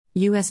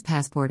U.S.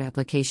 passport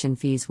application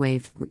fees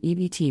waived for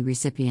EBT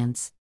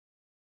recipients.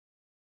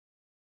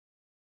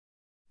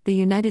 The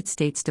United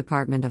States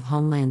Department of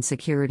Homeland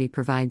Security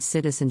provides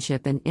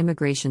citizenship and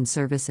immigration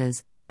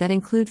services that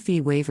include fee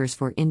waivers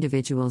for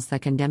individuals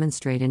that can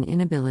demonstrate an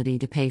inability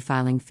to pay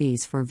filing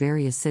fees for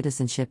various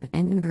citizenship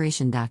and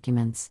immigration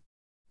documents.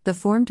 The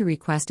form to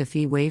request a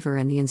fee waiver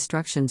and the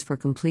instructions for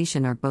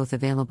completion are both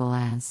available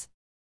as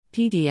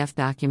PDF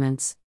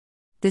documents.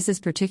 This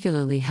is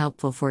particularly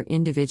helpful for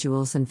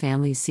individuals and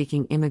families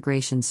seeking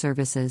immigration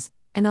services,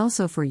 and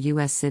also for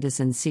U.S.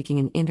 citizens seeking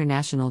an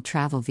international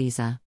travel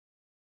visa.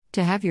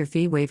 To have your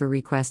fee waiver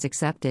request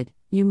accepted,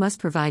 you must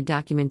provide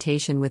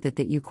documentation with it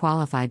that you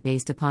qualify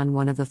based upon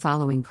one of the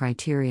following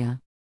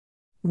criteria.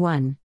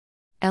 1.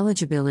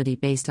 Eligibility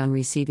based on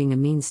receiving a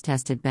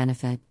means-tested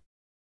benefit.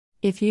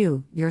 If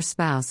you, your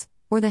spouse,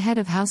 or the head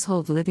of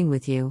household living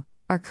with you,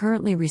 are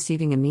currently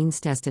receiving a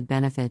means-tested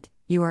benefit,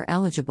 you are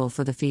eligible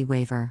for the fee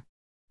waiver.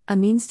 A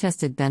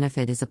means-tested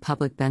benefit is a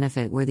public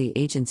benefit where the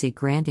agency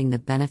granting the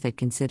benefit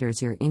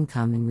considers your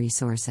income and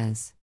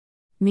resources.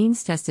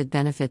 Means-tested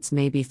benefits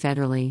may be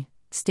federally,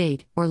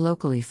 state, or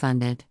locally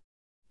funded.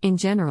 In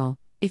general,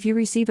 if you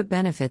receive a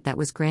benefit that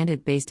was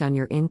granted based on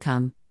your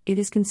income, it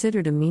is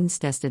considered a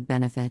means-tested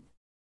benefit.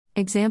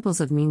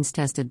 Examples of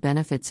means-tested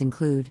benefits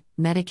include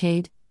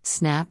Medicaid,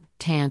 SNAP,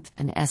 TANF,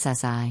 and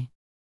SSI.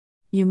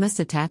 You must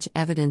attach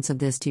evidence of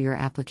this to your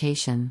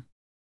application.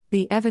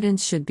 The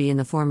evidence should be in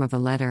the form of a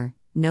letter,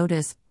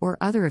 notice, or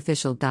other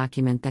official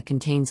document that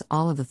contains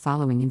all of the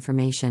following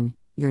information: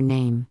 your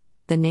name,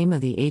 the name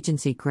of the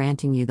agency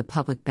granting you the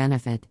public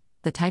benefit,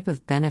 the type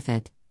of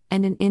benefit,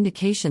 and an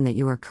indication that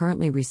you are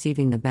currently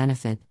receiving the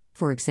benefit,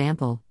 for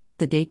example,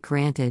 the date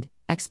granted,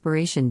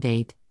 expiration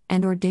date,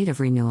 and/or date of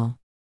renewal.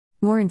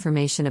 More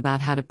information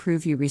about how to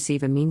prove you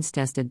receive a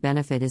means-tested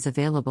benefit is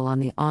available on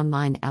the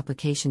online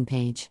application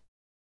page.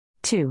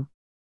 2.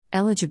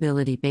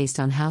 Eligibility based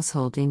on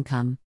household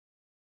income.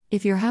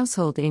 If your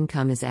household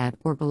income is at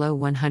or below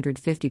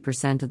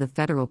 150% of the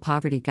federal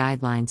poverty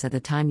guidelines at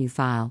the time you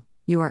file,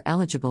 you are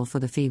eligible for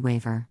the fee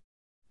waiver.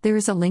 There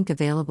is a link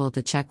available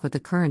to check what the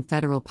current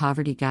federal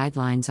poverty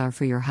guidelines are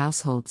for your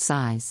household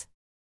size.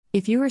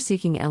 If you are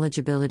seeking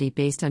eligibility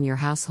based on your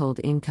household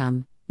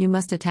income, you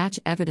must attach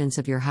evidence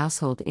of your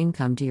household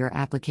income to your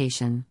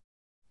application.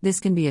 This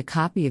can be a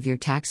copy of your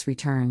tax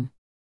return.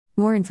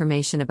 More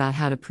information about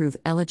how to prove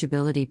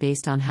eligibility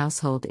based on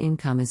household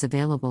income is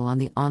available on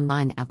the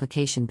online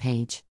application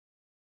page.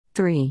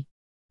 3.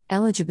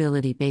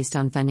 Eligibility based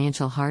on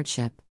financial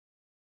hardship.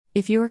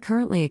 If you are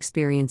currently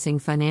experiencing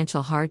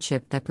financial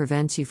hardship that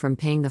prevents you from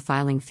paying the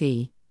filing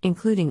fee,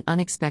 including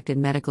unexpected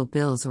medical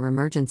bills or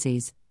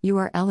emergencies, you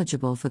are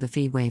eligible for the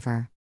fee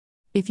waiver.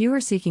 If you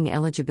are seeking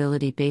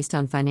eligibility based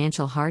on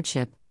financial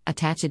hardship,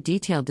 attach a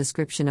detailed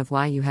description of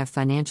why you have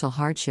financial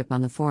hardship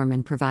on the form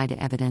and provide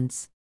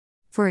evidence.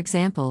 For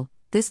example,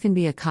 this can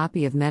be a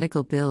copy of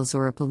medical bills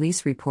or a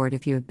police report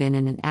if you have been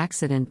in an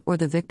accident or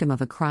the victim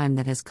of a crime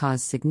that has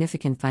caused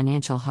significant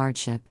financial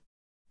hardship.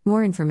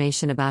 More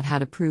information about how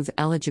to prove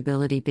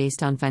eligibility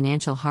based on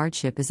financial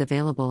hardship is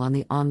available on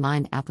the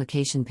online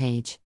application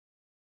page.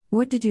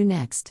 What to do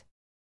next?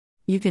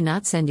 You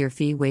cannot send your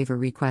fee waiver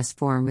request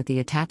form with the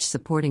attached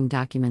supporting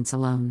documents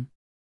alone.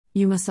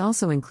 You must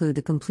also include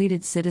the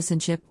completed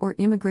citizenship or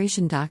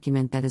immigration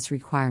document that is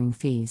requiring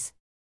fees.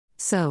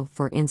 So,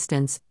 for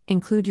instance,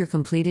 include your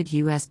completed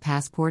U.S.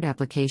 passport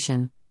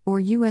application, or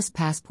U.S.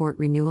 passport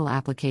renewal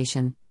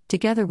application,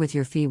 together with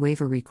your fee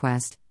waiver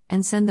request,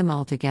 and send them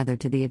all together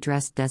to the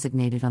address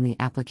designated on the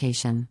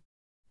application.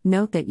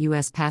 Note that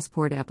U.S.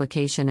 passport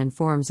application and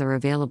forms are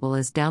available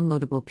as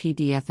downloadable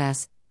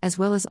PDFs, as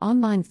well as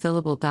online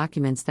fillable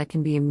documents that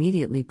can be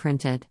immediately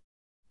printed.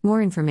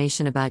 More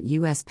information about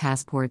U.S.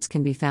 passports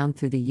can be found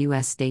through the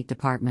U.S. State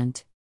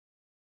Department.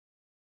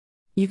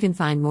 You can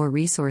find more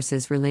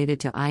resources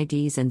related to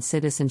IDs and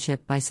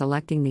citizenship by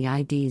selecting the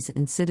IDs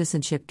and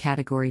Citizenship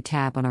category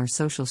tab on our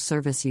Social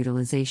Service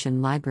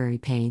Utilization Library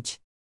page.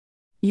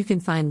 You can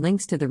find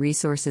links to the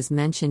resources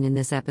mentioned in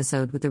this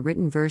episode with the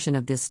written version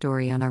of this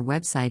story on our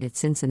website at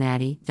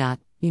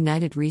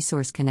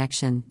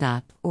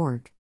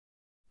cincinnati.unitedresourceconnection.org.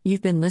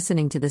 You've been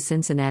listening to the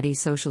Cincinnati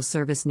Social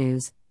Service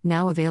News,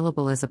 now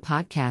available as a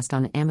podcast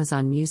on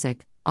Amazon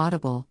Music,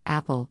 Audible,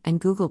 Apple and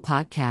Google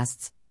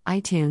Podcasts,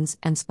 iTunes,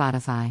 and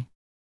Spotify.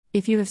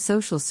 If you have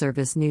social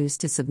service news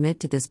to submit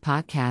to this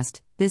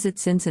podcast, visit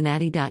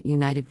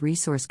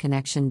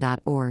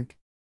cincinnati.unitedresourceconnection.org.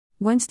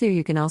 Once there,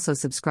 you can also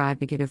subscribe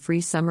to get a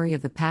free summary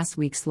of the past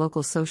week's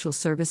local social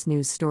service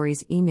news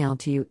stories emailed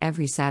to you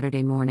every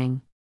Saturday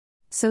morning.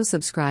 So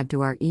subscribe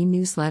to our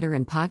e-newsletter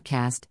and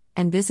podcast,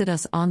 and visit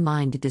us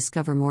online to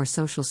discover more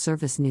social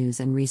service news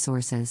and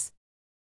resources.